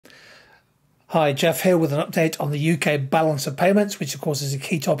Hi, Jeff here with an update on the UK balance of payments, which of course is a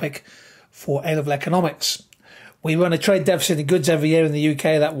key topic for A-level economics. We run a trade deficit in goods every year in the UK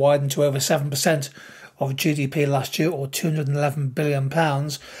that widened to over 7% of GDP last year, or £211 billion,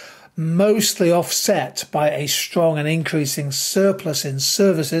 mostly offset by a strong and increasing surplus in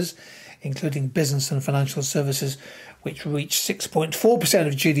services, including business and financial services, which reached 6.4%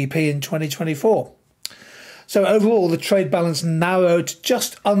 of GDP in 2024. So overall, the trade balance narrowed to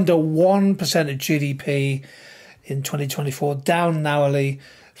just under 1% of GDP in 2024, down narrowly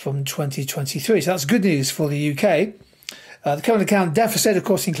from 2023. So that's good news for the UK. The current account deficit, of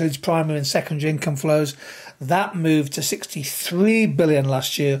course, includes primary and secondary income flows. That moved to 63 billion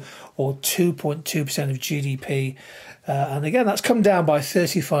last year, or 2.2% of GDP. And again, that's come down by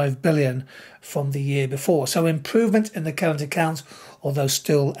 35 billion from the year before. So improvement in the current account, although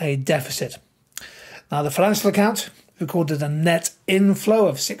still a deficit. Now, the financial account recorded a net inflow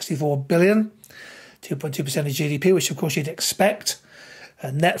of 64 billion, 2.2% of GDP, which of course you'd expect.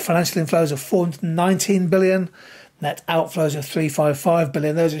 Net financial inflows of 419 billion, net outflows of 355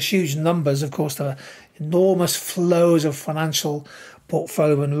 billion. Those are huge numbers. Of course, there are enormous flows of financial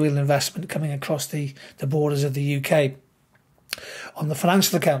portfolio and real investment coming across the borders of the UK. On the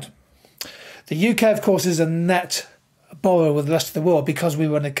financial account, the UK, of course, is a net borrower with the rest of the world because we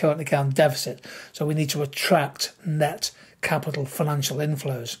run a current account deficit. So we need to attract net capital financial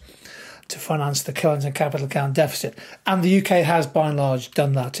inflows to finance the current and capital account deficit. And the UK has, by and large,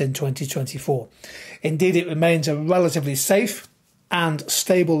 done that in 2024. Indeed, it remains a relatively safe and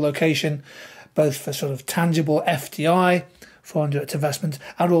stable location, both for sort of tangible FDI, foreign direct investment,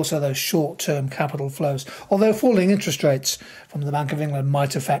 and also those short-term capital flows. Although falling interest rates from the Bank of England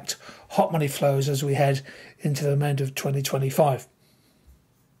might affect hot money flows as we head into the remainder of 2025.